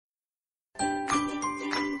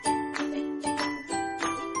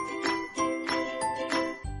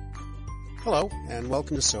Hello, and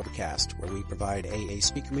welcome to Sobercast, where we provide AA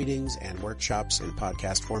speaker meetings and workshops in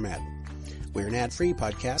podcast format. We're an ad-free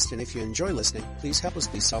podcast, and if you enjoy listening, please help us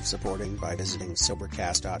be self-supporting by visiting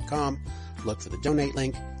Sobercast.com, look for the donate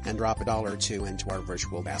link, and drop $1 or $2 into our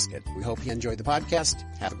virtual basket. We hope you enjoy the podcast.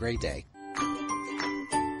 Have a great day.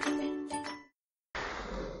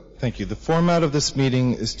 Thank you. The format of this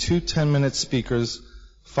meeting is two 10-minute speakers,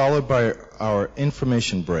 followed by our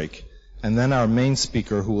information break, and then our main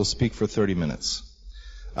speaker, who will speak for 30 minutes.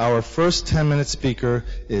 Our first 10-minute speaker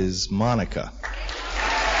is Monica.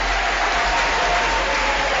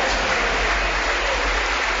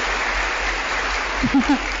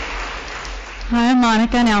 Hi, I'm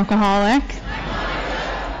Monica, an alcoholic.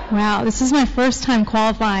 Wow, this is my first time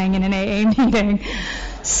qualifying in an AA meeting.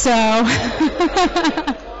 So,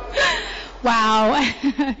 wow.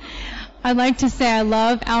 I'd like to say I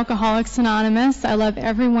love Alcoholics Anonymous. I love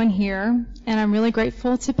everyone here, and I'm really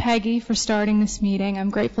grateful to Peggy for starting this meeting.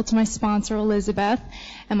 I'm grateful to my sponsor, Elizabeth,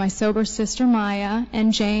 and my sober sister, Maya,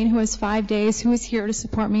 and Jane, who has 5 days, who is here to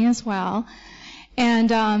support me as well.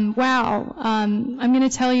 And I'm going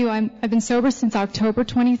to tell you, I've been sober since October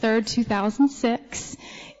 23rd, 2006.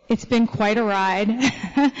 It's been quite a ride.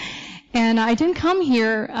 And I didn't come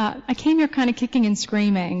here, I came here kind of kicking and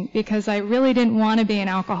screaming because I really didn't want to be an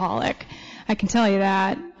alcoholic. I can tell you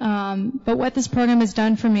that. But what this program has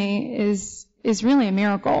done for me is really a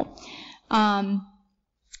miracle. I'm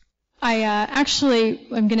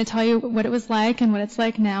going to tell you what it was like and what it's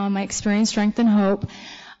like now and my experience, strength, and hope.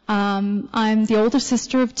 I'm the older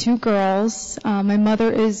sister of two girls. My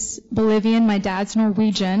mother is Bolivian, my dad's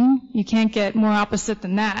Norwegian. You can't get more opposite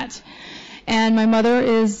than that. And my mother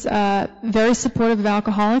is very supportive of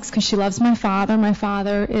alcoholics because she loves my father. My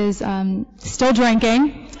father is still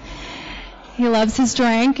drinking. He loves his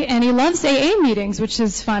drink, and he loves AA meetings, which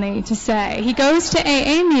is funny to say. He goes to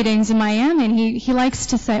AA meetings in Miami, and he likes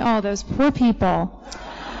to say, oh, those poor people.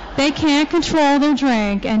 They can't control their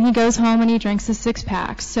drink, and he goes home and he drinks a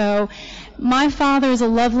six-pack. So my father is a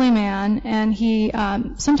lovely man, and he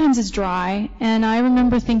sometimes is dry, and I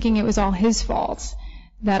remember thinking it was all his fault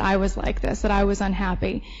that I was like this, that I was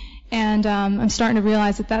unhappy. And I'm starting to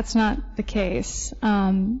realize that that's not the case.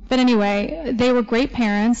 But anyway, they were great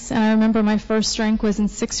parents, and I remember my first drink was in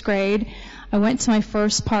 6th grade. I went to my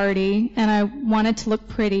first party, and I wanted to look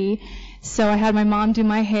pretty. So I had my mom do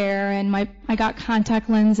my hair, and I got contact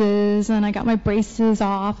lenses, and I got my braces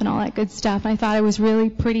off and all that good stuff. And I thought I was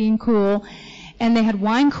really pretty and cool. And they had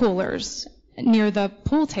wine coolers near the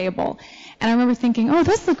pool table. And I remember thinking, oh,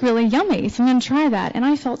 those look really yummy, so I'm going to try that. And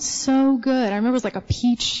I felt so good. I remember it was like a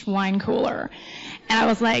peach wine cooler. And I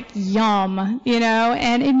was like, yum,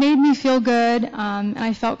 and it made me feel good. And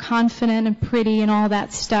I felt confident and pretty and all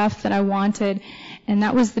that stuff that I wanted. And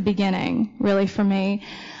that was the beginning, really, for me.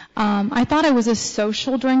 I thought I was a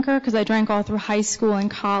social drinker because I drank all through high school and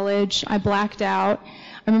college. I blacked out.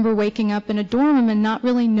 I remember waking up in a dorm room and not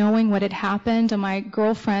really knowing what had happened. And my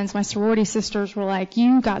girlfriends, my sorority sisters were like,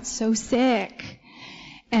 you got so sick.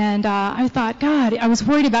 And I thought, God, I was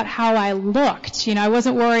worried about how I looked. I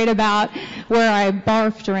wasn't worried about where I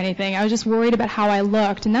barfed or anything. I was just worried about how I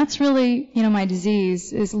looked. And that's really, my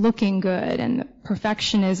disease, is looking good and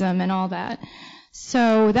perfectionism and all that.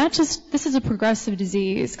 So this is a progressive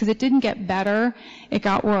disease because it didn't get better, it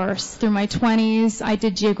got worse. Through my 20s, I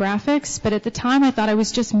did geographics, but at the time I thought I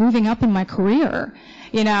was just moving up in my career,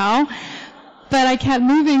 But I kept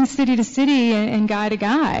moving city to city and guy to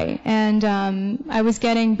guy, and I was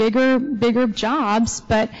getting bigger jobs,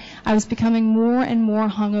 but I was becoming more and more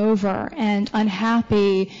hungover and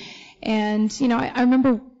unhappy. And, I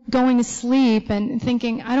remember going to sleep and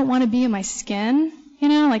thinking, I don't want to be in my skin.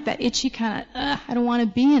 Like that itchy kind of, I don't want to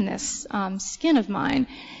be in this skin of mine.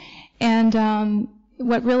 And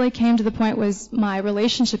what really came to the point was my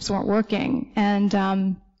relationships weren't working. And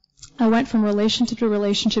I went from relationship to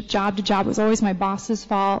relationship, job to job. It was always my boss's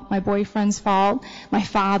fault, my boyfriend's fault, my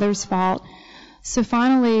father's fault. So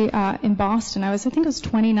finally, in Boston, I think I was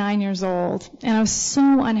 29 years old, and I was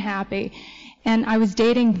so unhappy. And I was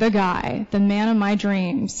dating the guy, the man of my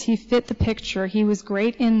dreams. He fit the picture. He was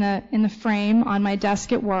great in the frame on my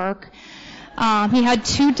desk at work. He had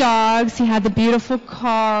 2 dogs. He had the beautiful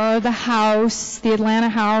car, the house, the Atlanta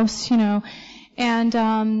house, And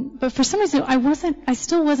but for some reason I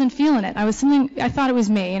still wasn't feeling it. I thought it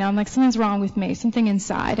was me, I'm like, something's wrong with me, something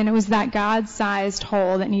inside. And it was that God-sized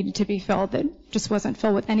hole that needed to be filled that just wasn't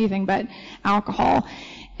filled with anything but alcohol.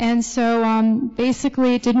 And so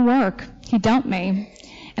basically it didn't work. He dumped me,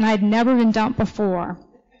 and I had never been dumped before.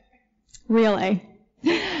 Really.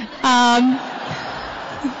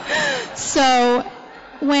 So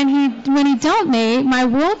when he dumped me, my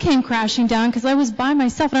world came crashing down because I was by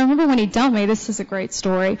myself. And I remember when he dumped me, this is a great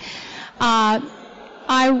story.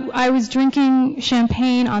 I was drinking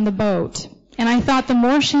champagne on the boat, and I thought the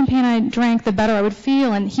more champagne I drank, the better I would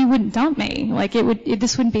feel, and he wouldn't dump me. Like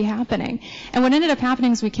this wouldn't be happening. And what ended up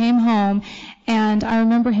happening is we came home, and I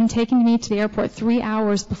remember him taking me to the airport 3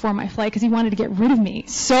 hours before my flight because he wanted to get rid of me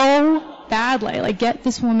so badly, like get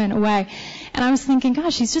this woman away. And I was thinking,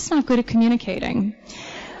 gosh, he's just not good at communicating.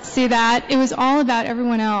 See that? It was all about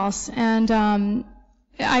everyone else. And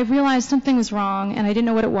I realized something was wrong, and I didn't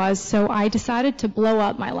know what it was, so I decided to blow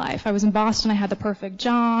up my life. I was in Boston. I had the perfect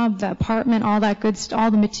job, the apartment, all that good stuff,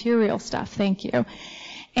 all the material stuff. Thank you.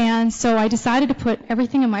 And so I decided to put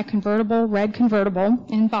everything in my convertible, red convertible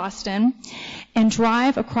in Boston, and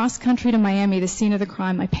drive across country to Miami, the scene of the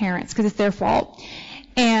crime, my parents, because it's their fault.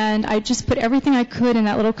 And I just put everything I could in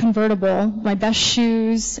that little convertible, my best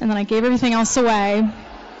shoes, and then I gave everything else away,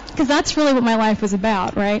 because that's really what my life was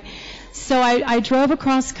about, right? So I drove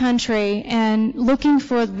across country and looking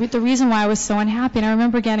for the reason why I was so unhappy. And I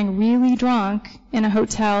remember getting really drunk in a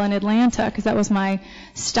hotel in Atlanta, because that was my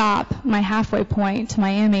stop, my halfway point to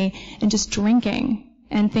Miami, and just drinking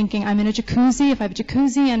and thinking, I'm in a jacuzzi. If I have a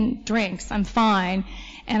jacuzzi and drinks, I'm fine.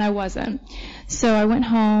 And I wasn't. So I went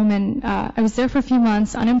home, and I was there for a few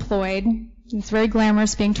months, unemployed. It's very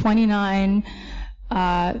glamorous being 29.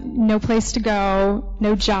 No place to go,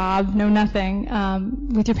 no job, no nothing,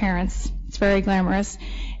 with your parents. It's very glamorous.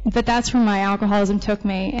 But that's where my alcoholism took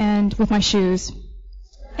me, and with my shoes.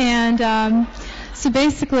 And so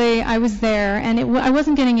basically I was there, and I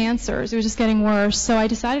wasn't getting answers. It was just getting worse. So I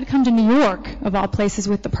decided to come to New York, of all places,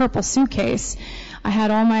 with the purple suitcase. I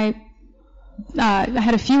had I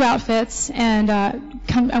had a few outfits, and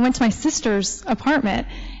I went to my sister's apartment.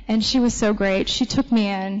 And she was so great. She took me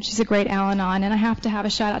in. She's a great Al-Anon. And I have to have a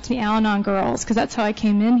shout out to the Al-Anon girls, because that's how I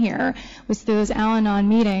came in here, was through those Al-Anon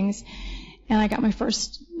meetings. And I got my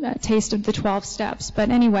first taste of the 12 steps. But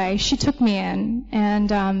anyway, she took me in,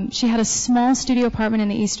 and she had a small studio apartment in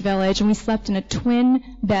the East Village, and we slept in a twin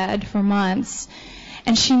bed for months.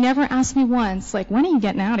 And she never asked me once, like, when are you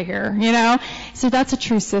getting out of here? You know? So that's a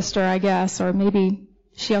true sister, I guess, or maybe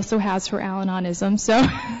she also has her Al-Anonism, so.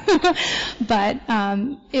 But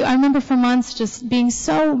I remember for months just being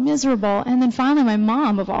so miserable. And then finally my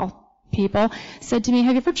mom, of all people, said to me,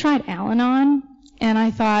 have you ever tried Al-Anon? And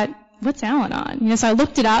I thought, what's Al-Anon? So I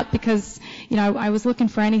looked it up because, I was looking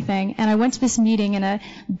for anything. And I went to this meeting in a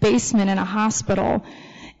basement in a hospital.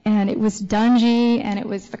 And it was dungy, and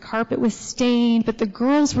the carpet was stained, but the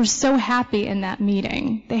girls were so happy in that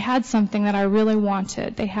meeting. They had something that I really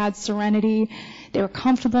wanted. They had serenity. They were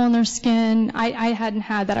comfortable in their skin. I hadn't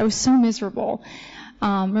had that. I was so miserable.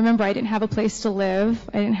 Remember, I didn't have a place to live.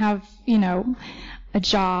 I didn't have, a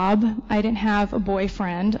job. I didn't have a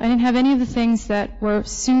boyfriend. I didn't have any of the things that were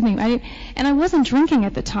soothing. And I wasn't drinking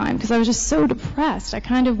at the time because I was just so depressed. I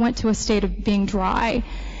kind of went to a state of being dry.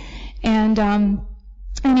 And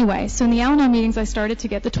anyway, so in the Al-Anon meetings, I started to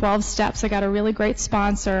get the 12 steps. I got a really great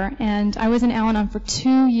sponsor, and I was in Al-Anon for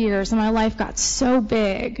 2 years, and my life got so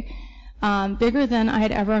big, bigger than I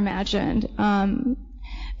had ever imagined.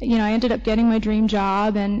 I ended up getting my dream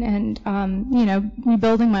job and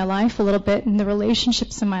rebuilding my life a little bit and the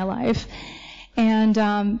relationships in my life. And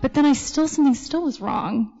but then something still was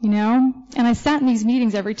wrong, And I sat in these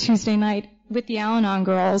meetings every Tuesday night with the Al-Anon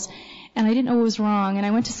girls, and I didn't know what was wrong. And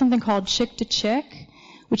I went to something called Chick to Chick,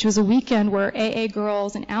 which was a weekend where AA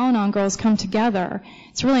girls and Al-Anon girls come together.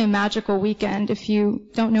 It's really a magical weekend. If you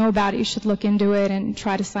don't know about it, you should look into it and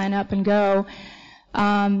try to sign up and go.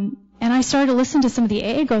 And I started to listen to some of the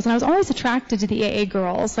AA girls, and I was always attracted to the AA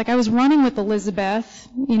girls. Like, I was running with Elizabeth,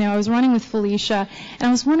 I was running with Felicia, and I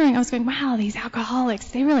was going, wow, these alcoholics,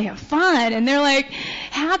 they really have fun, and they're, like,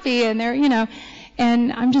 happy, and they're,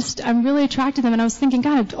 and I'm really attracted to them. And I was thinking,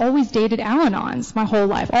 God, I've always dated Al-Anons my whole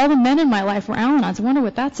life. All the men in my life were Al-Anons. I wonder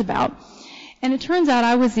what that's about. And it turns out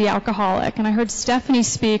I was the alcoholic. And I heard Stephanie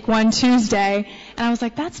speak one Tuesday, and I was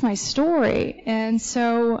like, that's my story. And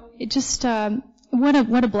so it just, what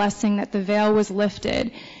a blessing that the veil was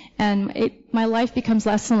lifted. And my life becomes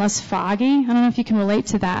less and less foggy. I don't know if you can relate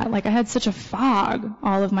to that. Like, I had such a fog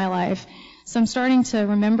all of my life. So I'm starting to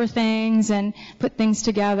remember things and put things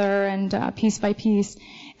together, and piece by piece.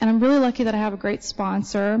 And I'm really lucky that I have a great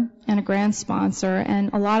sponsor and a grand sponsor and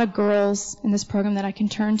a lot of girls in this program that I can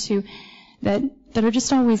turn to that are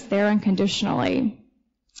just always there unconditionally.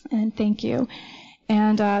 And thank you.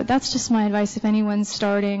 And that's just my advice if anyone's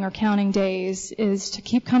starting or counting days, is to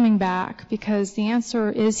keep coming back, because the answer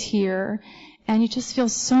is here. and you just feel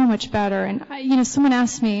so much better. And someone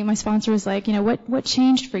asked me, my sponsor was like, what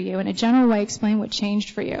changed for you? In a general way, explain what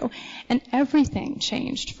changed for you. And everything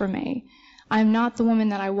changed for me. I'm not the woman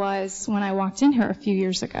that I was when I walked in here a few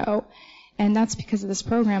years ago. And that's because of this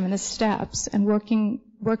program and the steps and working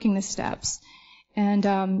the steps. And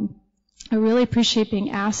I really appreciate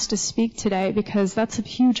being asked to speak today because that's a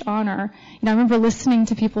huge honor. I remember listening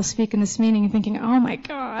to people speak in this meeting and thinking, oh my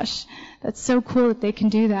gosh, that's so cool that they can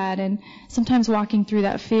do that. And sometimes walking through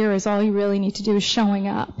that fear is all you really need to do is showing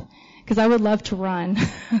up. Because I would love to run.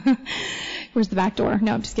 Where's the back door?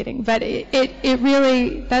 No, I'm just kidding. But it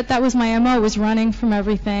really, that was my MO, was running from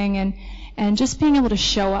everything and just being able to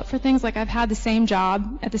show up for things. Like I've had the same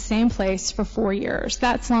job at the same place for 4 years.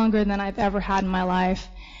 That's longer than I've ever had in my life.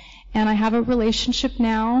 And I have a relationship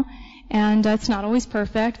now, and it's not always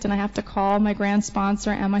perfect, and I have to call my grand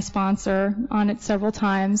sponsor and my sponsor on it several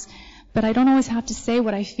times. But I don't always have to say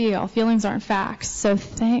what I feel. Feelings aren't facts. So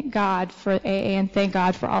thank God for AA and thank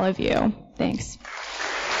God for all of you. Thanks.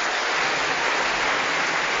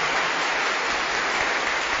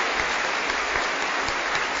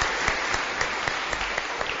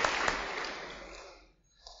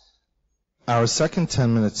 Our second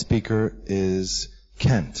 10-minute speaker is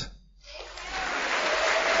Kent.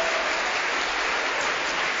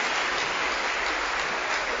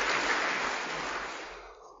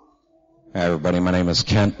 Hi everybody, my name is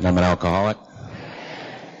Kent and I'm an alcoholic.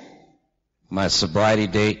 My sobriety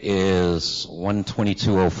date is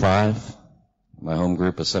 1/22/05. My home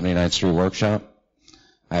group is 79th Street Workshop.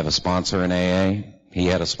 I have a sponsor in AA. He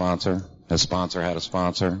had a sponsor. His sponsor had a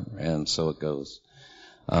sponsor, and so it goes.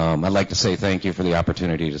 I'd like to say thank you for the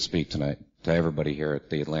opportunity to speak tonight to everybody here at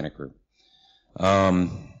the Atlantic Group. I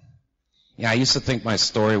used to think my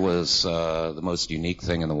story was the most unique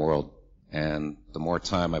thing in the world. And the more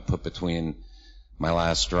time I put between my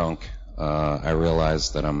last drunk, I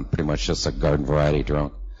realized that I'm pretty much just a garden variety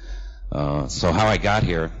drunk. So how I got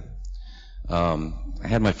here, I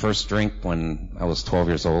had my first drink when I was 12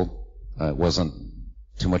 years old. It wasn't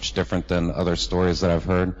too much different than other stories that I've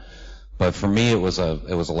heard. But for me, it was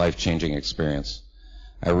a life-changing experience.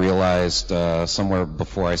 I realized somewhere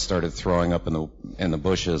before I started throwing up in the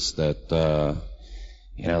bushes that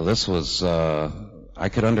this was I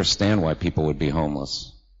could understand why people would be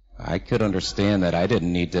homeless. I could understand that I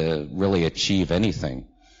didn't need to really achieve anything.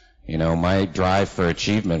 My drive for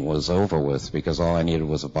achievement was over with because all I needed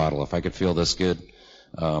was a bottle. If I could feel this good,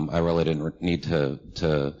 I really didn't need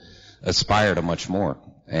to aspire to much more.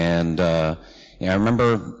 And I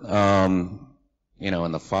remember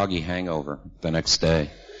in the foggy hangover the next day,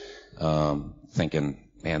 thinking,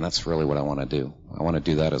 man, that's really what I want to do. I want to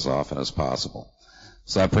do that as often as possible.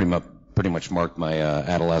 So that pretty much marked my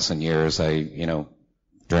adolescent years. I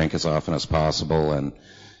drank as often as possible, and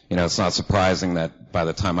it's not surprising that by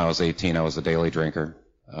the time I was 18, I was a daily drinker.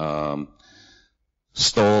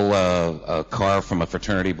 Stole a car from a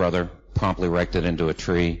fraternity brother, promptly wrecked it into a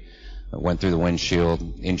tree, went through the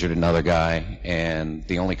windshield, injured another guy, and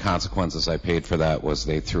the only consequences I paid for that was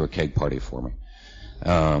they threw a keg party for me.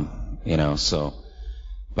 So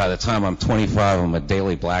by the time I'm 25, I'm a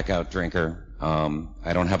daily blackout drinker.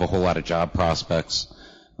 I don't have a whole lot of job prospects.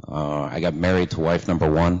 I got married to wife number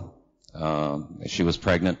 1. She was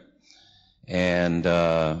pregnant. And,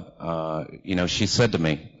 she said to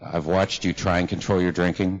me, I've watched you try and control your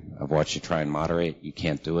drinking. I've watched you try and moderate. You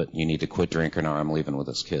can't do it. You need to quit drinking or I'm leaving with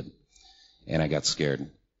this kid. And I got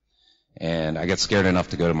scared. And I got scared enough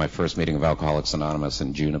to go to my first meeting of Alcoholics Anonymous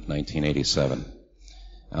in June of 1987.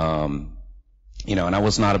 And I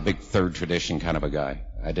was not a big third tradition kind of a guy.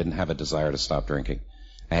 I didn't have a desire to stop drinking.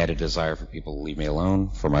 I had a desire for people to leave me alone,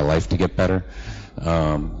 for my life to get better.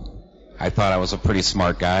 I thought I was a pretty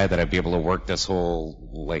smart guy, that I'd be able to work this whole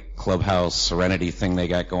clubhouse serenity thing they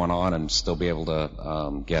got going on and still be able to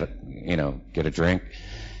get a drink.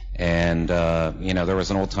 And there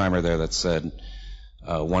was an old timer there that said,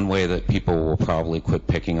 one way that people will probably quit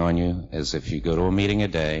picking on you is if you go to a meeting a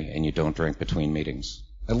day and you don't drink between meetings,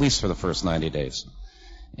 at least for the first 90 days.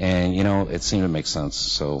 And it seemed to make sense.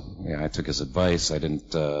 So I took his advice. I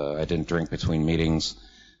didn't drink between meetings.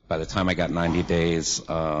 By the time I got 90 days,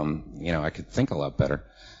 I could think a lot better.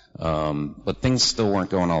 But things still weren't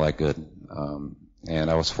going all that good. And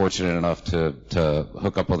I was fortunate enough to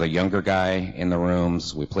hook up with a younger guy in the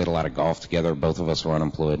rooms. We played a lot of golf together. Both of us were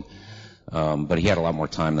unemployed. But he had a lot more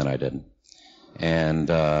time than I did. And,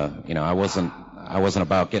 I wasn't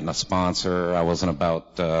about getting a sponsor. I wasn't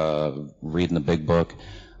about reading the big book.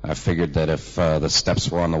 I figured that if the steps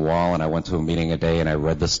were on the wall and I went to a meeting a day and I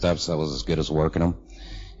read the steps, that was as good as working them.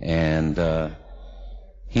 And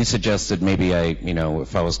he suggested maybe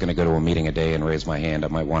if I was going to go to a meeting a day and raise my hand, I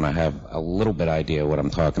might want to have a little bit idea what I'm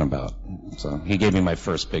talking about. So he gave me my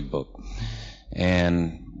first big book.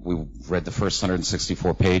 And we read the first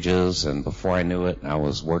 164 pages, and before I knew it, I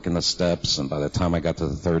was working the steps, and by the time I got to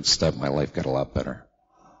the third step, my life got a lot better.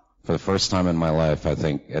 For the first time in my life, I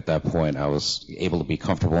think at that point, I was able to be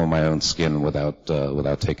comfortable in my own skin without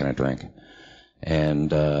taking a drink. And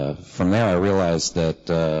from there, I realized that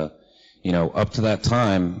up to that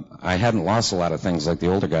time, I hadn't lost a lot of things like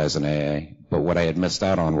the older guys in AA, but what I had missed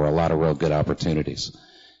out on were a lot of real good opportunities.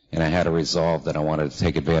 And I had a resolve that I wanted to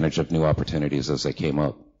take advantage of new opportunities as they came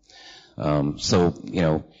up.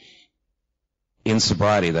 In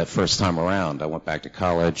sobriety, that first time around, I went back to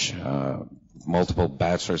college, multiple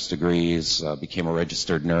bachelor's degrees, became a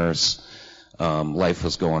registered nurse. Life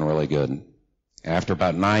was going really good. After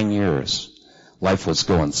about 9 years, life was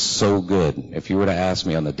going so good. If you were to ask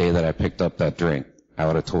me on the day that I picked up that drink, I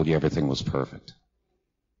would have told you everything was perfect.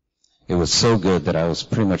 It was so good that I was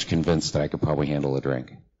pretty much convinced that I could probably handle a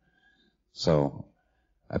drink. So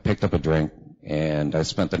I picked up a drink, and I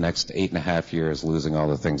spent the next 8.5 years losing all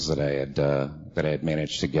the things that I had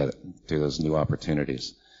managed to get through those new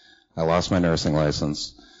opportunities. I lost my nursing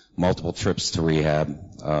license, multiple trips to rehab,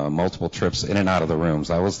 multiple trips in and out of the rooms.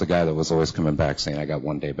 I was the guy that was always coming back saying I got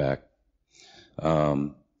one day back.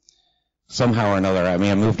 Somehow or another, I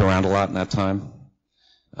moved around a lot in that time.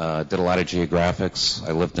 Did a lot of geographics.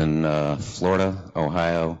 I lived in Florida,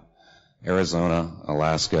 Ohio, Arizona,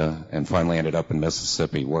 Alaska, and finally ended up in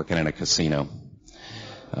Mississippi working in a casino.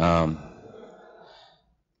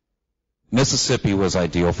 Mississippi was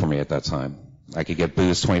ideal for me at that time. I could get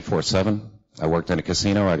booze 24/7. I worked in a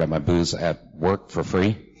casino. I got my booze at work for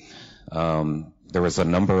free. There was a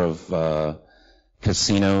number of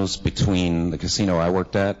casinos between the casino I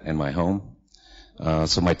worked at and my home.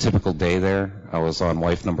 So my typical day there, I was on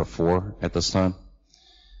wife number 4 at this time.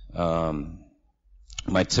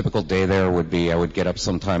 My typical day there would be I would get up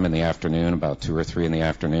sometime in the afternoon, about 2 or 3 in the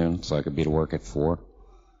afternoon, so I could be to work at 4.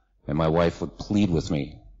 And my wife would plead with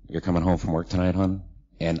me, "You're coming home from work tonight, hon?"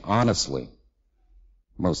 And honestly,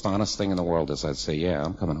 most honest thing in the world is I'd say, "Yeah,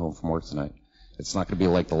 I'm coming home from work tonight." It's not going to be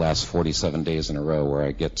like the last 47 days in a row where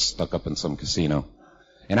I get stuck up in some casino.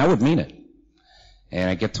 And I would mean it. And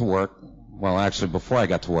I get to work. Well, actually, before I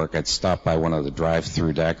got to work, I'd stop by one of the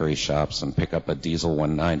drive-through daiquiri shops and pick up a Diesel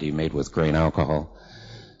 190 made with grain alcohol.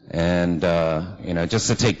 And, just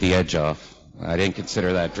to take the edge off. I didn't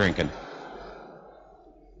consider that drinking.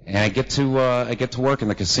 And I get to work in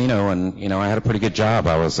the casino, and, I had a pretty good job.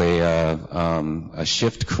 I was a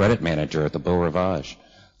shift credit manager at the Beau Rivage.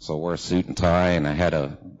 So I wore a suit and tie, and I had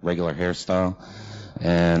a regular hairstyle.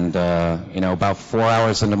 And, about 4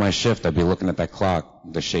 hours into my shift, I'd be looking at that clock.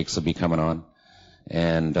 The shakes would be coming on.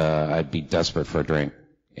 And I'd be desperate for a drink.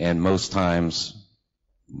 And more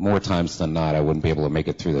times than not, I wouldn't be able to make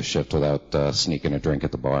it through the shift without sneaking a drink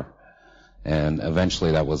at the bar. And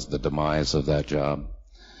eventually that was the demise of that job.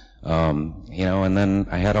 And then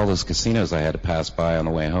I had all those casinos I had to pass by on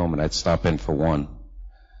the way home, and I'd stop in for one.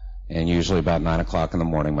 And usually about 9 o'clock in the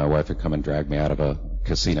morning, my wife would come and drag me out of a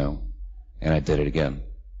casino, and I did it again.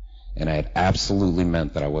 And I had absolutely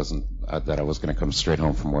meant that I was going to come straight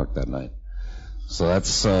home from work that night. So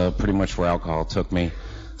that's pretty much where alcohol took me.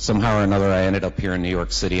 Somehow or another, I ended up here in New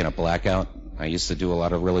York City in a blackout. I used to do a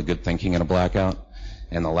lot of really good thinking in a blackout.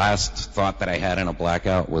 And the last thought that I had in a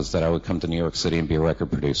blackout was that I would come to New York City and be a record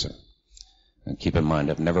producer. And keep in mind,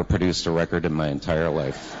 I've never produced a record in my entire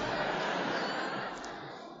life.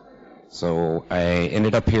 So I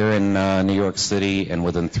ended up here in New York City, and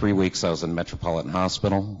within 3 weeks I was in Metropolitan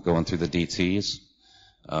Hospital going through the DTs.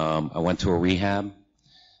 I went to a rehab.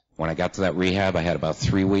 When I got to that rehab, I had about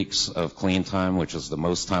 3 weeks of clean time, which was the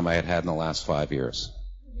most time I had had in the last 5 years.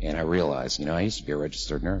 And I realized, I used to be a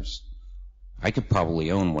registered nurse. I could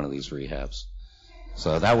probably own one of these rehabs.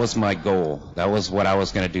 So that was my goal. That was what I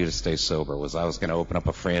was going to do to stay sober, was I was going to open up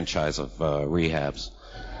a franchise of rehabs.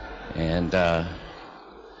 And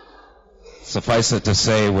suffice it to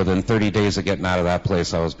say, within 30 days of getting out of that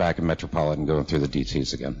place, I was back in Metropolitan going through the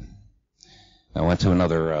DTs again. I went to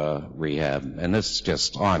another rehab, and this is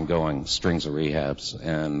just ongoing strings of rehabs.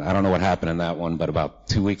 And I don't know what happened in that one, but about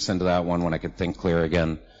 2 weeks into that one, when I could think clear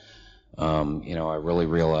again, I really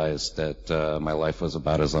realized that my life was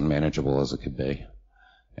about as unmanageable as it could be.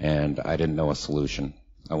 And I didn't know a solution.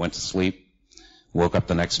 I went to sleep, woke up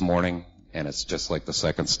the next morning, and it's just like the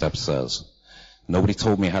second step says. Nobody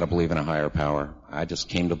told me how to believe in a higher power. I just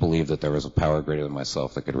came to believe that there was a power greater than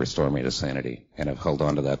myself that could restore me to sanity. And I've held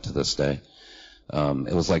on to that to this day.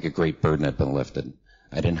 It was like a great burden had been lifted.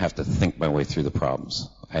 I didn't have to think my way through the problems.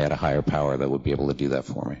 I had a higher power that would be able to do that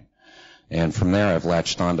for me. And from there, I've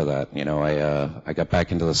latched onto that. You know, I got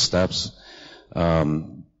back into the steps.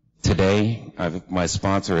 Today, my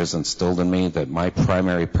sponsor has instilled in me that my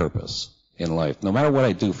primary purpose in life, no matter what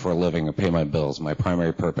I do for a living or pay my bills, my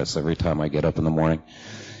primary purpose every time I get up in the morning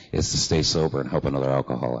is to stay sober and help another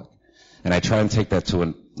alcoholic. And I try and take that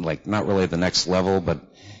to, not really the next level, but,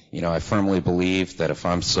 you know, I firmly believe that if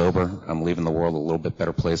I'm sober, I'm leaving the world a little bit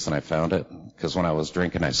better place than I found it. Because when I was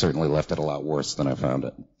drinking, I certainly left it a lot worse than I found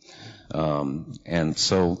it.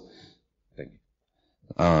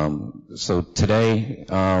 So today,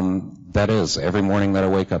 that is, every morning that I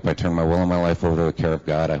wake up, I turn my will and my life over to the care of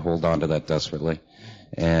God. I hold on to that desperately.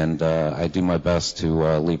 And I do my best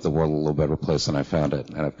to leave the world a little better place than I found it.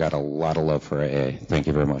 And I've got a lot of love for AA. Thank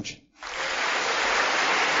you very much.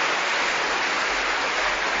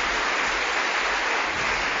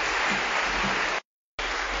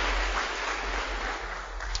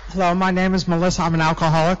 Hello, my name is Melissa. I'm an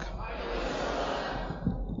alcoholic.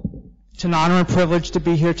 It's an honor and privilege to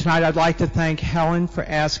be here tonight. I'd like to thank Helen for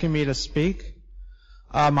asking me to speak.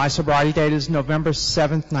 My sobriety date is November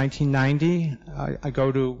 7th, 1990. I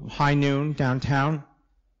go to High Noon downtown.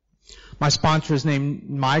 My sponsor is named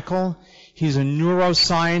Michael. He's a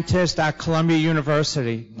neuroscientist at Columbia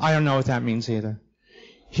University. I don't know what that means either.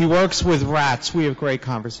 He works with rats. We have great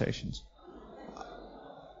conversations.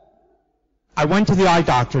 I went to the eye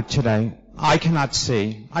doctor today. I cannot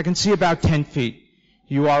see. I can see about 10 feet.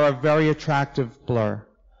 You are a very attractive blur.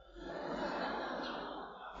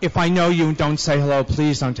 If I know you and don't say hello,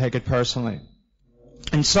 please don't take it personally.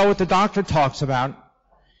 And so what the doctor talks about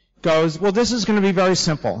goes, well, this is going to be very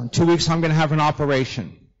simple. In 2 weeks, I'm going to have an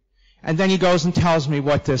operation. And then he goes and tells me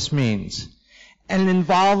what this means. And it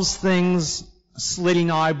involves things,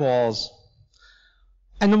 slitting eyeballs.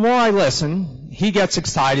 And the more I listen, he gets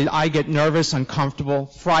excited, I get nervous, uncomfortable,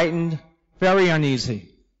 frightened, very uneasy.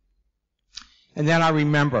 And then I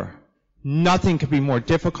remember, nothing could be more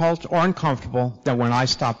difficult or uncomfortable than when I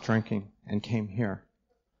stopped drinking and came here.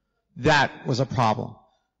 That was a problem.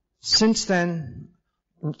 Since then,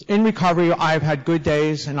 in recovery, I've had good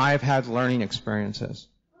days and I've had learning experiences.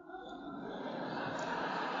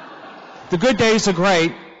 The good days are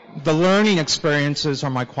great. The learning experiences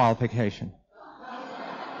are my qualification.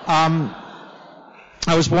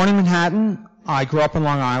 I was born in Manhattan. I grew up in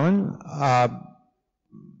Long Island.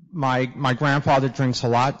 My grandfather drinks a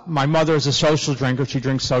lot. My mother is a social drinker. She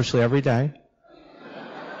drinks socially every day.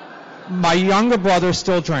 My younger brother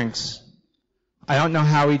still drinks. I don't know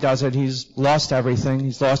how he does it. He's lost everything.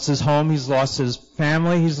 He's lost his home. He's lost his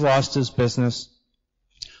family. He's lost his business.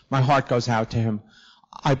 My heart goes out to him.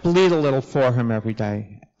 I bleed a little for him every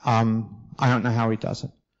day. I don't know how he does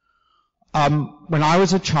it. When I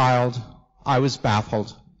was a child, I was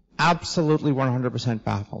baffled. Absolutely 100%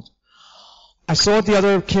 baffled. I saw what the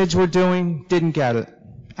other kids were doing, didn't get it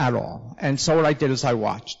at all. And so what I did is I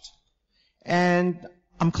watched. And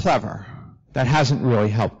I'm clever. That hasn't really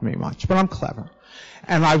helped me much, but I'm clever.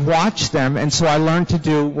 And I watched them, and so I learned to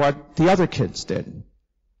do what the other kids did.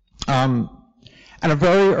 At a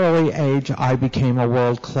very early age, I became a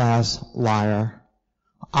world-class liar.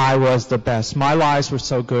 I was the best. My lies were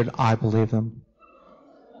so good, I believed them.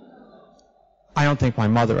 I don't think my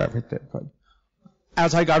mother ever did, but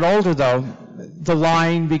as I got older, though, the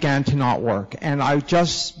lying began to not work, and I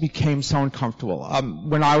just became so uncomfortable.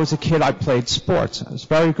 When I was a kid, I played sports. I was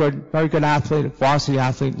very good athlete, a varsity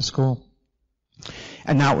athlete in school,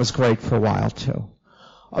 and that was great for a while, too.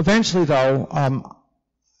 Eventually, though,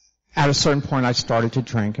 at a certain point, I started to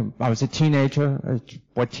drink. I was a teenager.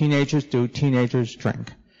 What teenagers do, teenagers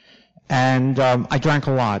drink. And I drank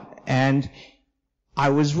a lot. And I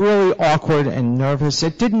was really awkward and nervous.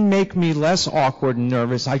 It didn't make me less awkward and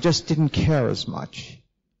nervous. I just didn't care as much.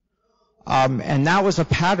 And that was a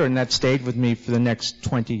pattern that stayed with me for the next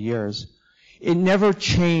 20 years. It never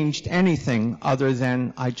changed anything other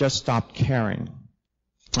than I just stopped caring.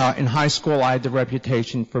 In high school, I had the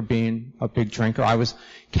reputation for being a big drinker. I was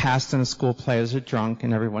cast in a school play as a drunk,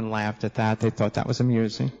 and everyone laughed at that. They thought that was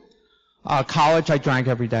amusing. College, I drank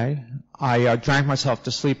every day. I drank myself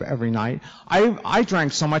to sleep every night. I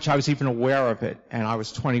drank so much I was even aware of it, and I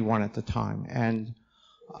was 21 at the time. And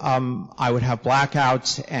I would have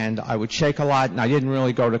blackouts, and I would shake a lot, and I didn't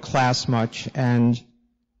really go to class much. And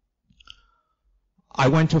I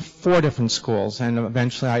went to 4 different schools, and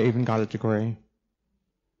eventually I even got a degree.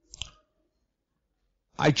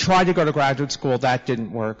 I tried to go to graduate school. That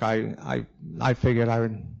didn't work. I figured I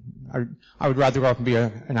would rather go up and be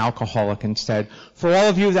an alcoholic instead. For all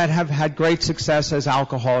of you that have had great success as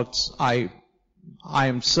alcoholics, I I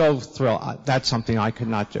am so thrilled. That's something I could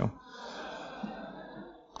not do.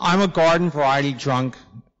 I'm a garden variety drunk.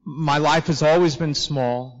 My life has always been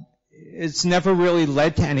small. It's never really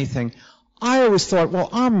led to anything. I always thought, well,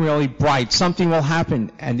 I'm really bright. Something will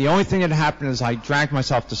happen. And the only thing that happened is I drank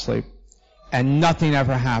myself to sleep. And nothing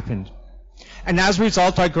ever happened. And as a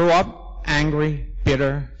result, I grew up angry,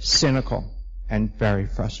 bitter, cynical, and very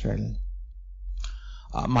frustrated.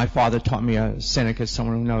 My father taught me a cynic is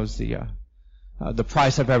someone who knows the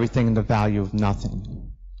price of everything and the value of nothing.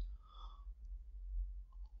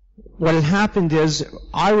 What had happened is,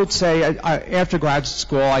 I would say, after graduate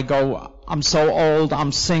school, I go, I'm so old,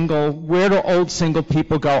 I'm single. Where do old single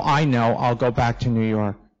people go? I know, I'll go back to New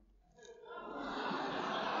York.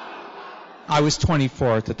 I was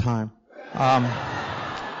 24 at the time.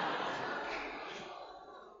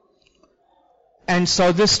 And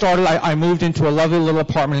so this started, I moved into a lovely little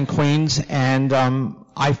apartment in Queens, and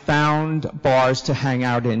I found bars to hang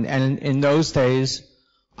out in. And in those days,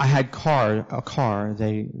 I had a car.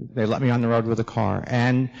 They let me on the road with a car.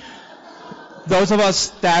 And those of us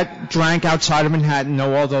that drank outside of Manhattan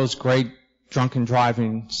know all those great drunken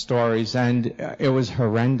driving stories, and it was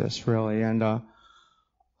horrendous, really. And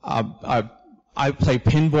I played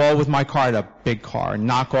pinball with my car. I had a big car,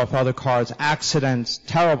 knock off other cars, accidents,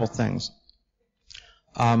 terrible things.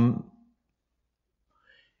 And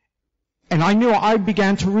I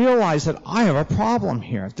began to realize that I have a problem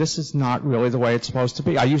here. This is not really the way it's supposed to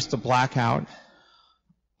be. I used to black out.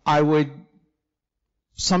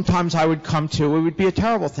 Sometimes I would come to, it would be a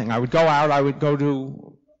terrible thing. I would go out,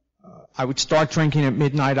 I would start drinking at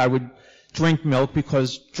midnight. I would drink milk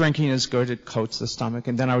because drinking is good, it coats the stomach.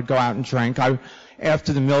 And then I would go out and drink.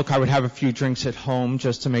 After the milk, I would have a few drinks at home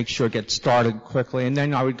just to make sure it gets started quickly. And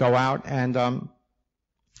then I would go out and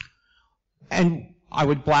I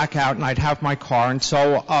would black out, and I'd have my car, and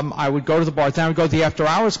so I would go to the bar. Then I would go to the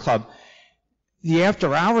after-hours club. The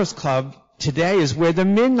after-hours club today is where the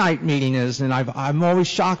midnight meeting is, and I'm always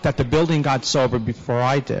shocked that the building got sober before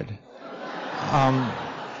I did.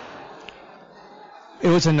 It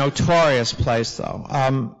was a notorious place, though.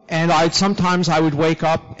 And sometimes I would wake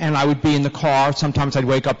up, and I would be in the car. Sometimes I'd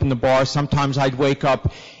wake up in the bar. Sometimes I'd wake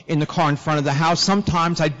up in the car in front of the house.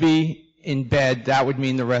 Sometimes I'd be in bed. That would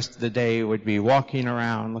mean the rest of the day would be walking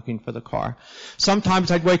around looking for the car.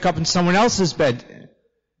 Sometimes I'd wake up in someone else's bed,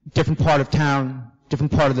 different part of town,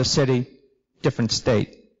 different part of the city, different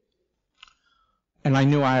state. And I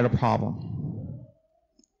knew I had a problem.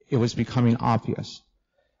 It was becoming obvious.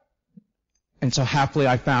 And so happily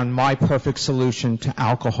I found my perfect solution to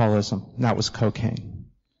alcoholism. And that was cocaine.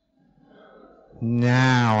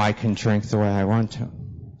 Now I can drink the way I want to.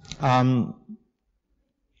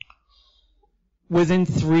 Within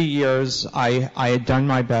 3 years, I had done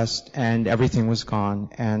my best, and everything was gone.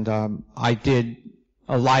 And I did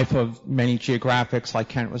a life of many geographics, like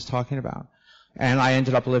Kent was talking about. And I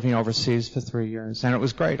ended up living overseas for 3 years, and it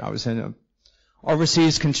was great. I was in an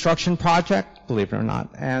overseas construction project, believe it or not.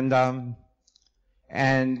 And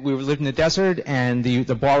we lived in the desert, and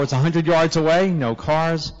the bar was 100 yards away, no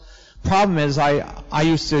cars. Problem is, I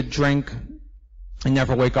used to drink and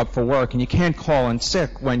never wake up for work, and you can't call in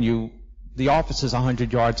sick when the office is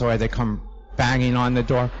 100 yards away. They come banging on the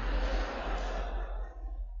door.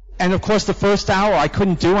 And of course, the first hour, I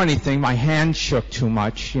couldn't do anything. My hands shook too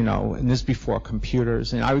much, and this is before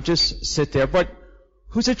computers. And I would just sit there. But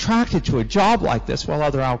who's attracted to a job like this? Well,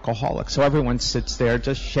 other alcoholics. So everyone sits there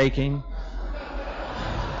just shaking.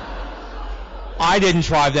 I didn't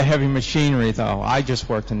drive the heavy machinery, though. I just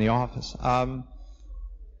worked in the office.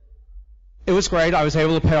 It was great. I was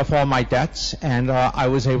able to pay off all my debts, and I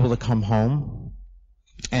was able to come home.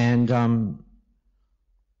 And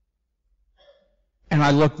I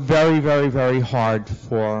looked very, very, very hard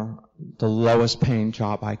for the lowest paying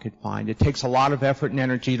job I could find. It takes a lot of effort and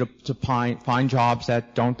energy to find jobs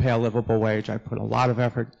that don't pay a livable wage. I put a lot of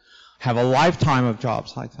effort, have a lifetime of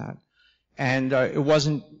jobs like that. And it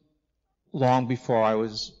wasn't long before I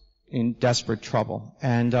was in desperate trouble.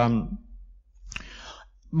 And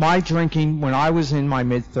my drinking when I was in my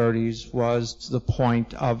mid-30s was to the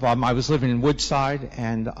point of I was living in Woodside,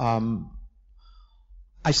 and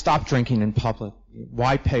I stopped drinking in public.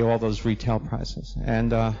 Why pay all those retail prices?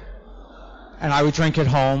 And I would drink at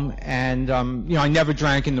home, and I never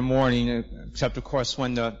drank in the morning, except of course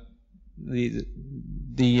when the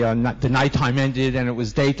nighttime ended and it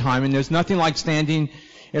was daytime. And there's nothing like standing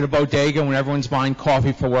at a bodega when everyone's buying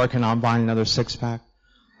coffee for work and I'm buying another six-pack.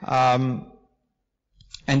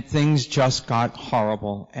 And things just got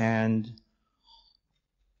horrible. And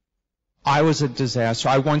I was a disaster.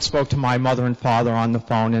 I once spoke to my mother and father on the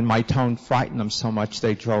phone, and my tone frightened them so much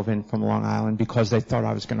they drove in from Long Island because they thought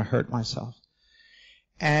I was going to hurt myself.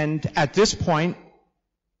 And at this point,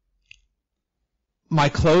 my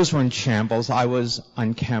clothes were in shambles. I was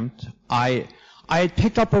unkempt. I had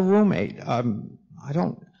picked up a roommate.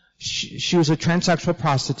 She was a transsexual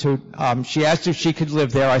prostitute. She asked if she could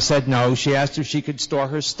live there. I said no. She asked if she could store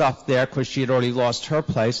her stuff there because she had already lost her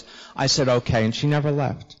place. I said okay, and she never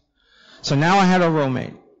left. So now I had a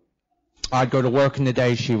roommate. I'd go to work in the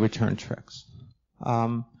day, she would turn tricks.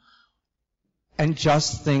 And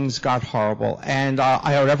just things got horrible. And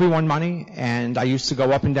I owed everyone money, and I used to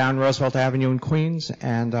go up and down Roosevelt Avenue in Queens,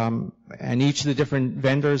 and each of the different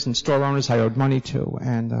vendors and store owners I owed money to.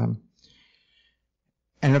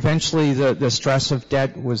 And eventually the stress of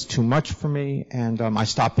debt was too much for me, and I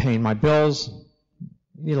stopped paying my bills.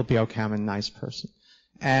 It'll be okay, I'm a nice person.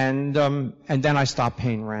 And then I stopped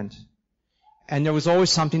paying rent. And there was always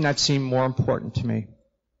something that seemed more important to me.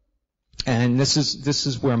 And this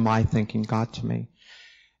is where my thinking got to me.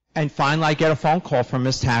 And finally I get a phone call from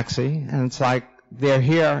Miss Taxi, and it's like, they're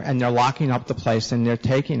here and they're locking up the place and they're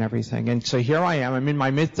taking everything. And so here I am, I'm in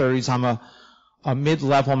my mid-30s, I'm a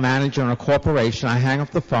mid-level manager in a corporation. I hang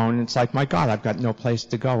up the phone, and it's like, my God, I've got no place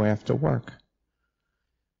to go after work.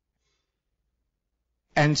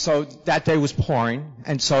 And so that day was pouring,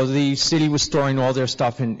 and so the city was storing all their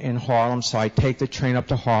stuff in Harlem, so I'd take the train up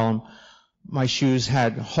to Harlem. My shoes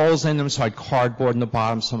had holes in them, so I'd cardboard in the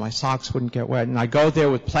bottom so my socks wouldn't get wet. And I go there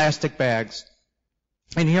with plastic bags,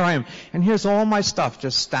 and here I am. And here's all my stuff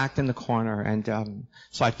just stacked in the corner. And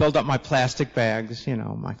so I filled up my plastic bags,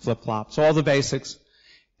 my flip-flops, all the basics.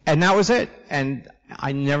 And that was it. And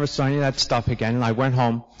I never saw any of that stuff again, and I went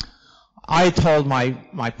home. I told my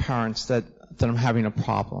parents that I'm having a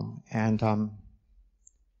problem. And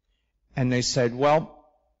they said, well,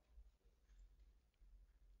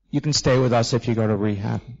 you can stay with us if you go to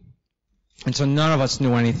rehab. And so none of us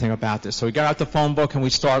knew anything about this. So we got out the phone book and we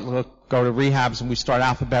go to rehabs, and we start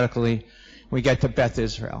alphabetically. We get to Beth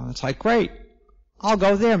Israel. And it's like, great, I'll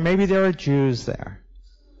go there. Maybe there are Jews there.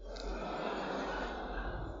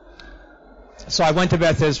 So I went to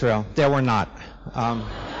Beth Israel. There were not.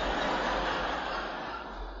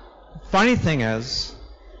 Funny thing is,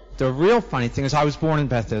 the real funny thing is I was born in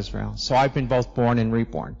Beth Israel, so I've been both born and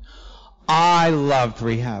reborn. I loved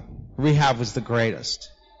rehab. Rehab was the greatest.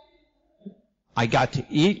 I got to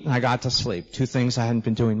eat and I got to sleep, two things I hadn't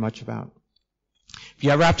been doing much about. If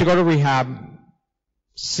you ever have to go to rehab,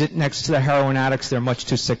 sit next to the heroin addicts. They're much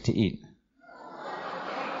too sick to eat.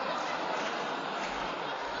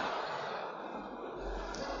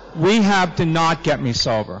 Rehab did not get me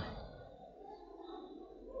sober.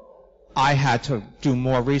 I had to do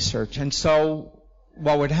more research. And so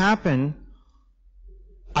what would happen,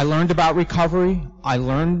 I learned about recovery. I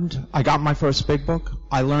got my first big book.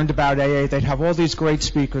 I learned about AA. They'd have all these great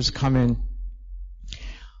speakers come in.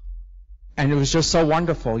 And it was just so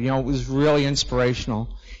wonderful. It was really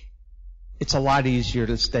inspirational. It's a lot easier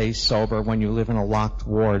to stay sober when you live in a locked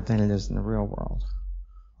ward than it is in the real world.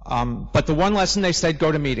 But the one lesson they said,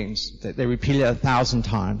 go to meetings. They repeated it 1,000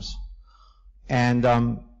 times. And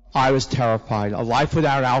I was terrified. A life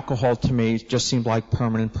without alcohol to me just seemed like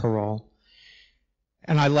permanent parole.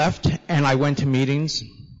 And I left and I went to meetings,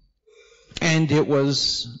 and it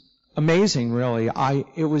was amazing, really.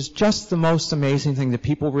 It was just the most amazing thing. The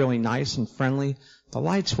people really nice and friendly. The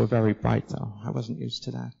lights were very bright, though. I wasn't used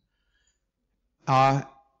to that.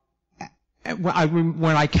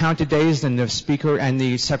 When I counted days and the speaker and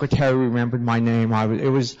the secretary remembered my name,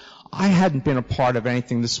 I hadn't been a part of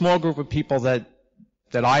anything. The small group of people that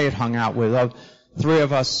I had hung out with, 3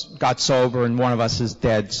 of us got sober and 1 of us is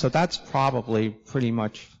dead. So that's probably pretty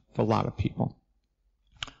much for a lot of people.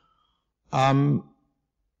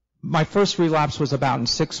 My first relapse was about in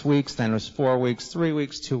 6 weeks, then it was 4 weeks, 3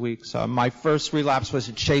 weeks, 2 weeks. My first relapse was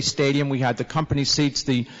at Shea Stadium. We had the company seats.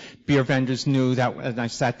 The beer vendors knew that when I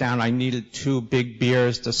sat down I needed 2 big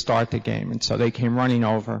beers to start the game. And so they came running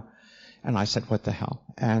over, and I said, what the hell?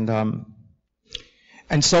 And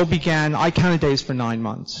so began, I counted days for 9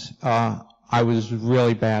 months. I was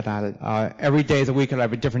really bad at it. Every day of the week I'd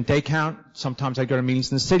have a different day count. Sometimes I'd go to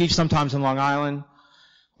meetings in the city, sometimes in Long Island.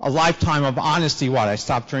 A lifetime of honesty. What? I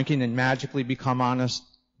stopped drinking and magically become honest?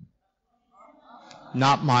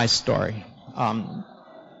 Not my story.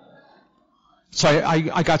 So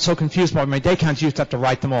I got so confused by my day counts, I used to have to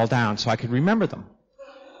write them all down so I could remember them.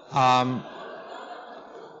 And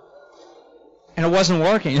it wasn't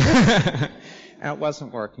working. And it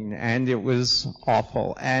wasn't working, and it was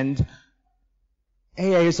awful. And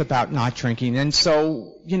AA is about not drinking, and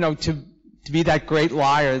so, to be that great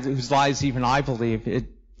liar whose lies even I believe, it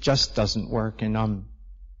just doesn't work. And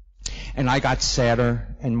I got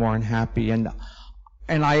sadder and more unhappy. And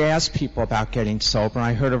I asked people about getting sober, and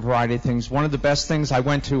I heard a variety of things. One of the best things, I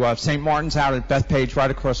went to St. Martin's out at Bethpage,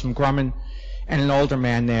 right across from Grumman, and an older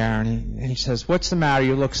man there, and he says, "What's the matter?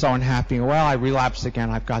 You look so unhappy." "Well, I relapsed again.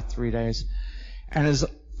 I've got 3 days." And his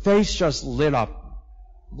face just lit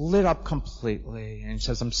up completely. And he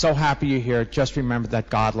says, "I'm so happy you're here. Just remember that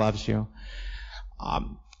God loves you."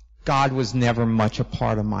 God was never much a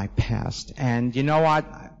part of my past. And you know what?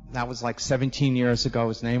 That was like 17 years ago.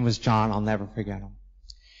 His name was John. I'll never forget him.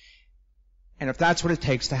 And if that's what it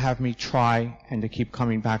takes to have me try and to keep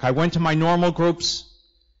coming back. I went to my normal groups,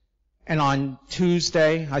 and on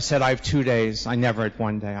Tuesday, I said I have 2 days. I never had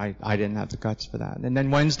 1 day. I didn't have the guts for that. And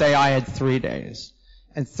then Wednesday, I had 3 days.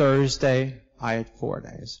 And Thursday, I had 4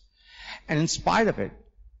 days. And in spite of it,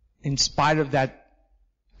 in spite of that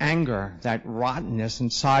anger, that rottenness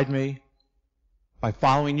inside me, by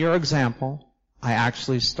following your example, I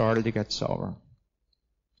actually started to get sober.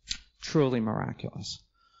 Truly miraculous.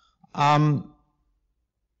 I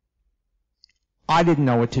didn't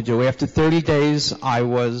know what to do. After 30 days, I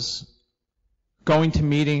was going to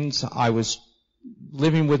meetings. I was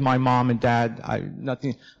living with my mom and dad.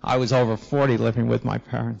 I was over 40 living with my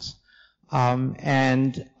parents.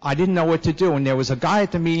 And I didn't know what to do. And there was a guy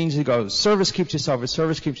at the meetings who goes, "Service keeps you sober,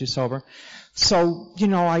 service keeps you sober." So,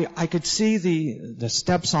 I could see the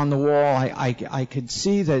steps on the wall. I could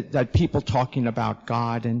see that people talking about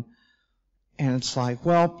God. And it's like,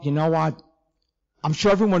 well, you know what? I'm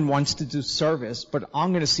sure everyone wants to do service, but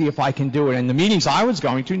I'm going to see if I can do it. And the meetings I was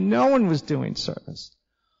going to, no one was doing service.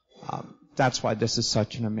 That's why this is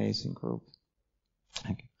such an amazing group.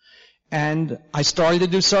 Thank you. And I started to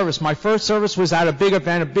do service. My first service was at a big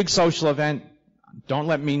event, a big social event. Don't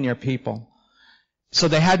let me near people. So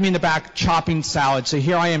they had me in the back chopping salad. So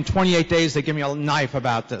here I am, 28 days, they give me a knife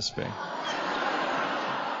about this big.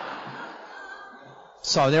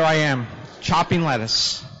 So there I am, chopping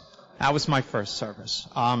lettuce. That was my first service.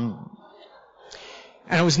 And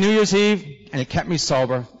it was New Year's Eve, and it kept me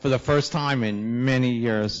sober for the first time in many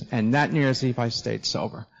years. And that New Year's Eve, I stayed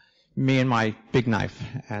sober. Me and my big knife.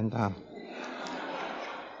 And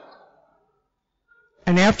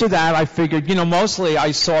after that, I figured, mostly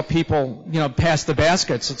I saw people, pass the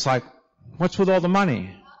baskets. It's like, what's with all the money?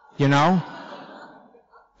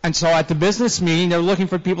 And so at the business meeting, they're looking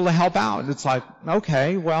for people to help out. It's like,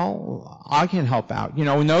 okay, well, I can help out.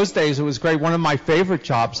 In those days, it was great. One of my favorite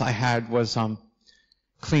jobs I had was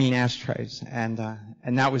cleaning ashtrays. And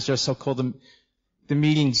that was just so cool. The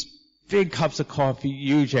meetings, big cups of coffee,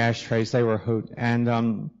 huge ashtrays, they were a hoot.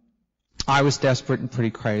 And I was desperate and pretty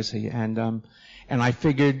crazy. And I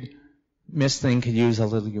figured Miss Thing could use a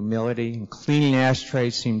little humility, and cleaning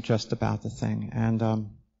ashtrays seemed just about the thing. And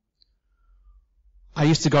I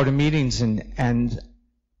used to go to meetings, and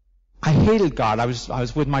I hated God. I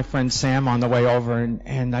was with my friend Sam on the way over,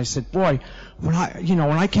 and I said, boy, when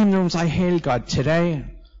I came to rooms, I hated God. Today,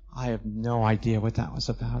 I have no idea what that was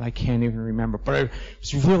about. I can't even remember. But it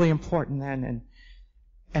was really important then.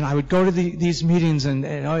 And I would go to these meetings, and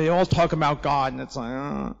they all talk about God, and it's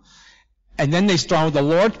like, And then they start with the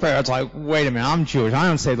Lord's Prayer. It's like, wait a minute, I'm Jewish. I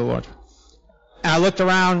don't say the Lord's Prayer. And I looked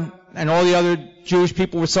around, and all the other Jewish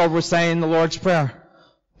people were saying the Lord's Prayer.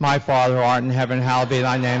 My Father who art in heaven, hallowed be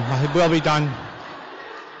thy name. Thy will be done.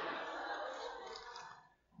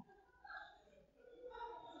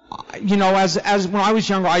 As when I was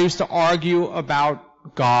younger, I used to argue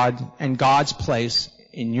about God and God's place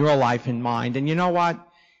in your life and mine. And you know what?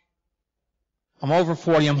 I'm over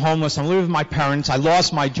 40. I'm homeless. I'm living with my parents. I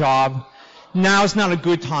lost my job. Now's not a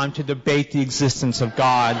good time to debate the existence of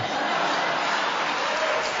God.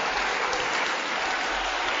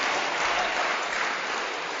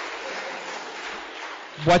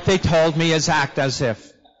 What they told me is act as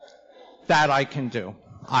if. That I can do.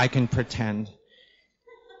 I can pretend.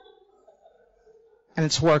 And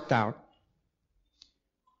it's worked out.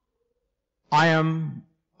 I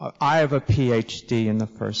have a PhD in the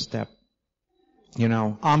first step.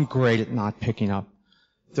 I'm great at not picking up.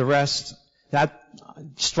 The rest, that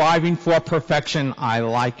striving for perfection, I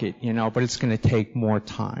like it, but it's going to take more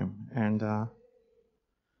time.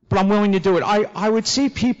 But I'm willing to do it. I would see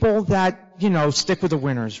people that, stick with the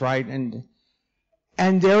winners, right? And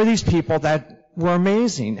there are these people that were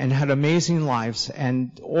amazing and had amazing lives,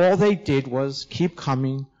 and all they did was keep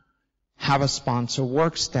coming, have a sponsor,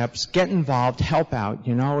 work steps, get involved, help out.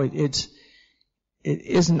 This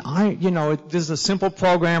is a simple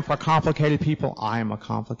program for complicated people. I am a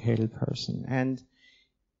complicated person. And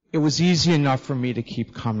it was easy enough for me to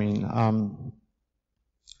keep coming.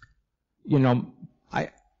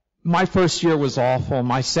 My first year was awful.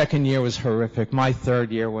 My second year was horrific. My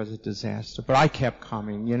third year was a disaster. But I kept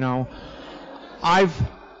coming,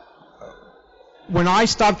 When I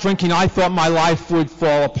stopped drinking, I thought my life would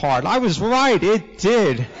fall apart. I was right. It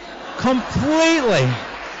did. Completely.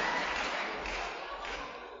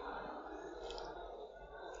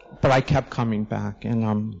 But I kept coming back.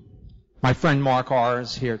 And my friend Mark R.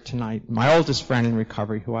 is here tonight, my oldest friend in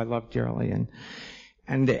recovery, who I love dearly.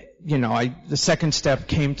 And the second step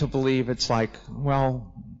came to believe it's like,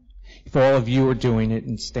 well, if all of you are doing it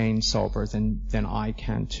and staying sober, then I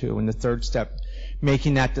can too. And the third step,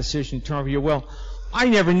 making that decision to turn over your will. I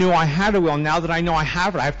never knew I had a will. Now that I know I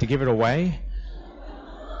have it, I have to give it away.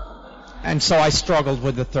 And so I struggled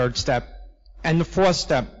with the third step. And the fourth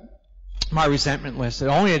step, my resentment list. It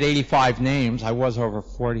only had 85 names. I was over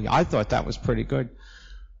 40. I thought that was pretty good.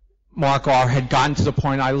 Mark R. had gotten to the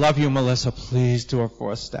point, I love you, Melissa, please do a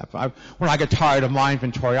fourth step. When I got tired of my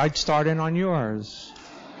inventory, I'd start in on yours.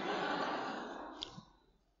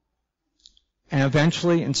 And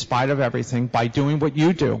eventually, in spite of everything, by doing what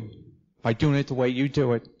you do, by doing it the way you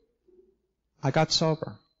do it, I got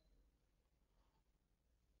sober.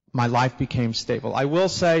 My life became stable. I will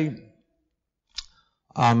say,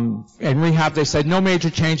 in rehab, they said no major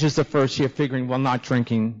changes the first year, figuring, well, not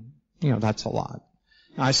drinking, that's a lot.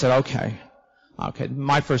 And I said, okay.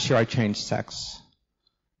 My first year I changed sex.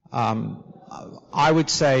 I would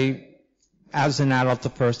say, as an adult, the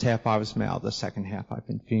first half I was male, the second half I've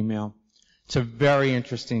been female. It's a very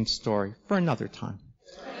interesting story for another time.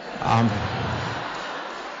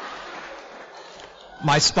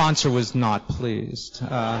 My sponsor was not pleased.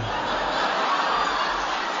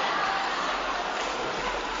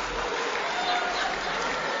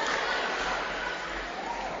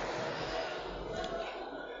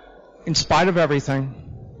 In spite of everything,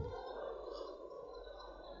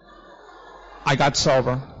 I got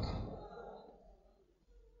sober.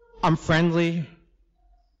 I'm friendly.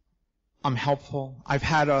 I'm helpful. I've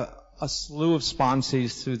had a slew of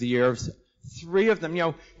sponsees through the years. 3 of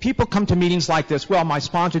them, people come to meetings like this. Well, my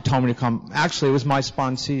sponsor told me to come. Actually, it was my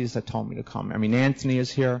sponsees that told me to come. Anthony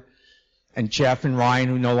is here, and Jeff and Ryan,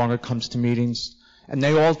 who no longer comes to meetings. And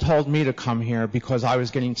they all told me to come here because I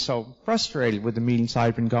was getting so frustrated with the meetings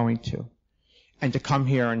I'd been going to. And to come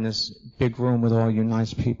here in this big room with all you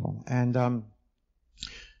nice people. And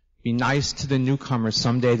be nice to the newcomers.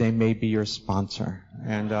 Someday they may be your sponsor.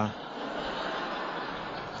 And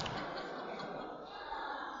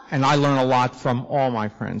I learn a lot from all my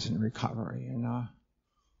friends in recovery. And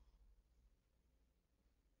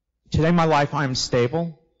today in my life I'm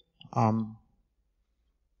stable. I'm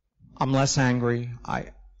less angry.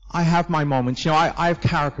 I have my moments. I have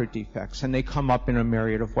character defects, and they come up in a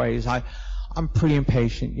myriad of ways. I'm pretty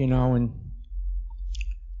impatient, and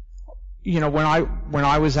when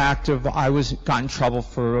I was active, I got in trouble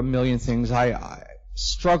for a million things. I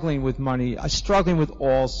struggling with money. I struggling with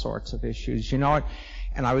all sorts of issues,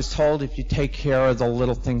 And I was told if you take care of the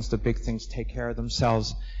little things, the big things take care of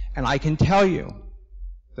themselves. And I can tell you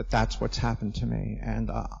that that's what's happened to me. And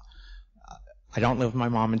I don't live with my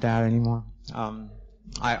mom and dad anymore.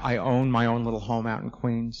 I own my own little home out in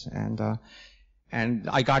Queens, and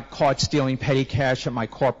I got caught stealing petty cash at my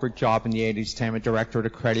corporate job in the 80s. I'm a director at a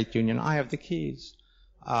credit union. I have the keys.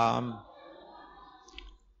 I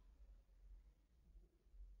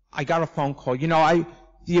got a phone call.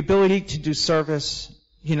 The ability to do service.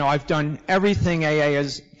 I've done everything AA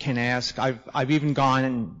can ask. I've even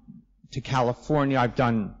gone to California. I've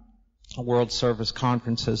done World Service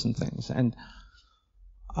conferences and things,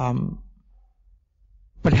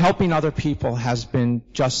 but helping other people has been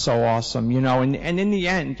just so awesome, and in the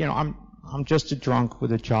end, I'm just a drunk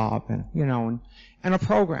with a job and a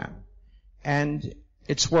program. And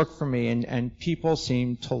it's worked for me, and people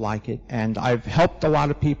seem to like it. And I've helped a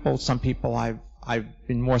lot of people. Some people I've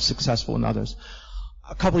been more successful than others.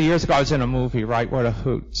 A couple of years ago I was in a movie, right? What a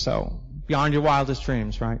hoot. So, beyond your wildest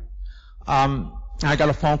dreams, right? I got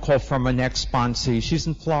a phone call from an ex-sponsee. She's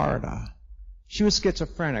in Florida. She was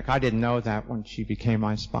schizophrenic. I didn't know that when she became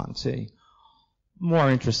my sponsee. More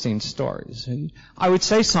interesting stories. And I would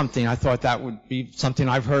say something. I thought that would be something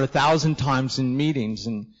I've heard 1,000 times in meetings,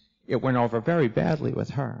 and it went over very badly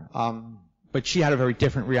with her. But she had a very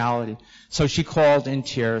different reality. So she called in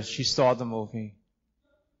tears. She saw the movie.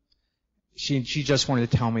 She just wanted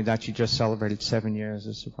to tell me that she just celebrated 7 years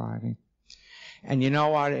of sobriety. And you know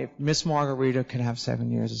what? If Miss Margarita could have 7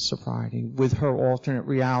 years of sobriety with her alternate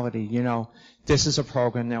reality, this is a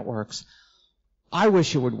program that works. I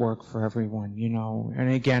wish it would work for everyone,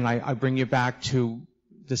 And again, I bring you back to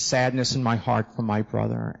the sadness in my heart for my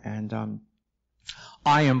brother. And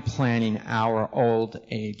I am planning our old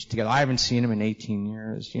age together. I haven't seen him in 18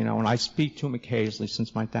 years, and I speak to him occasionally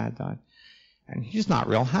since my dad died. And he's not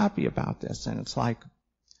real happy about this. And it's like,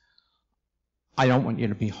 I don't want you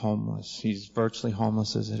to be homeless. He's virtually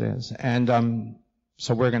homeless as it is. And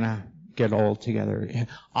so we're going to get old together.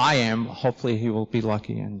 I am. Hopefully he will be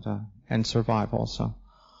lucky and survive also.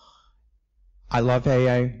 I love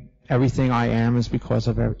AA. Everything I am is because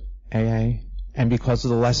of AA. And because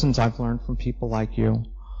of the lessons I've learned from people like you.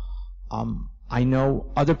 I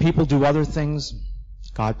know other people do other things.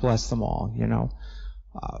 God bless them all,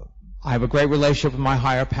 I have a great relationship with my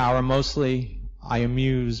higher power. Mostly, I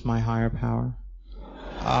amuse my higher power.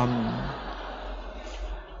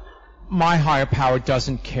 My higher power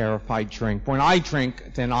doesn't care if I drink. When I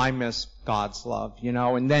drink, then I miss God's love,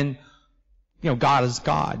 and then, God is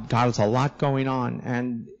God. God has a lot going on.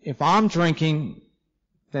 And if I'm drinking,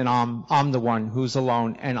 then I'm the one who's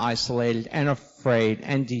alone and isolated and afraid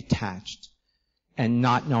and detached and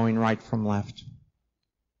not knowing right from left.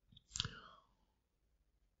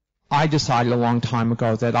 I decided a long time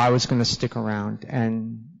ago that I was going to stick around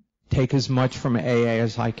and take as much from AA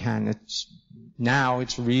as I can. Now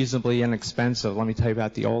it's reasonably inexpensive. Let me tell you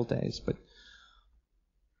about the old days. But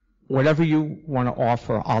whatever you want to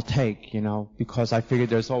offer, I'll take, because I figured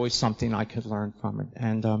there's always something I could learn from it.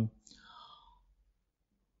 And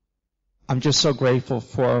I'm just so grateful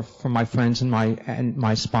for my friends and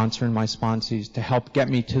my sponsor and my sponsees to help get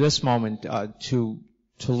me to this moment,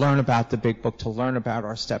 to learn about the Big Book, to learn about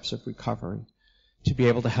our steps of recovery, to be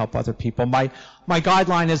able to help other people. My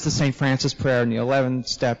guideline is the St. Francis prayer in the 11th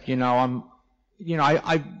step. I've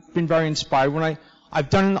been very inspired. I've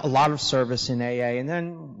done a lot of service in AA, and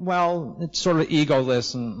then, it's sort of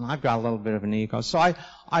egoless, and I've got a little bit of an ego. So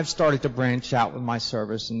I've started to branch out with my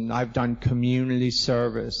service, and I've done community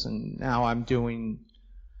service, and now I'm doing,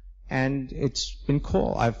 and it's been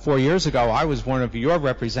cool. 4 years ago, I was one of your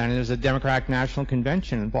representatives at the Democratic National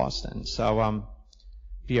Convention in Boston. So,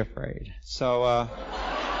 be afraid. So,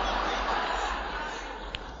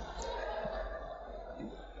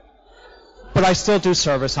 but I still do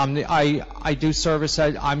service. I do service.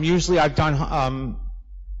 I've done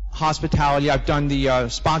hospitality. I've done the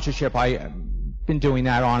sponsorship. I've been doing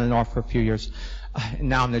that on and off for a few years.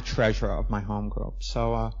 Now I'm the treasurer of my home group.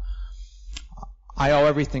 So I owe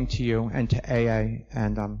everything to you and to AA.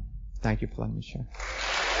 And thank you for letting me share.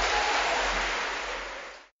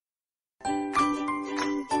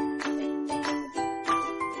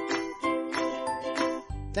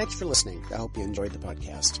 Thanks for listening. I hope you enjoyed the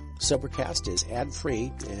podcast. Sobercast is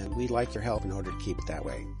ad-free, and we'd like your help in order to keep it that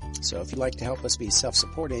way. So if you'd like to help us be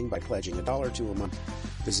self-supporting by pledging $1 or $2 a month,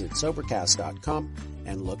 visit Sobercast.com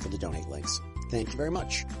and look for the donate links. Thank you very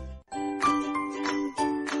much.